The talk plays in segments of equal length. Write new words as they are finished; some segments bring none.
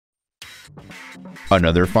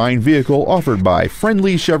Another fine vehicle offered by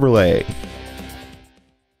Friendly Chevrolet.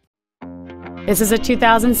 This is a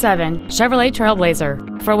 2007 Chevrolet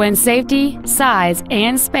TrailBlazer for when safety, size,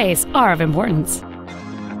 and space are of importance.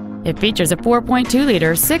 It features a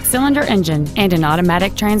 4.2-liter six-cylinder engine and an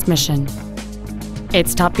automatic transmission.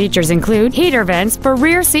 Its top features include heater vents for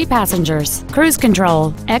rear seat passengers, cruise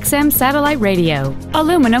control, XM satellite radio,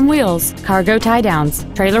 aluminum wheels, cargo tie-downs,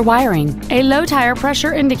 trailer wiring, a low tire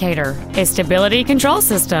pressure indicator, a stability control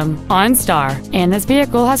system, OnStar, and this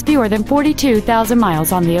vehicle has fewer than 42,000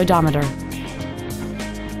 miles on the odometer.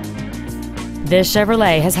 This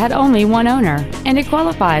Chevrolet has had only one owner, and it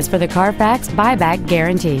qualifies for the Carfax buyback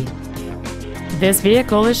guarantee. This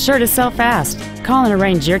vehicle is sure to sell fast. Call and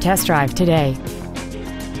arrange your test drive today.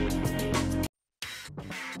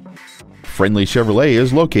 Friendly Chevrolet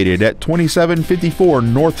is located at 2754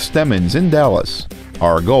 North Stemmons in Dallas.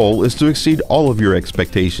 Our goal is to exceed all of your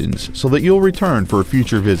expectations so that you'll return for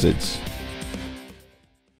future visits.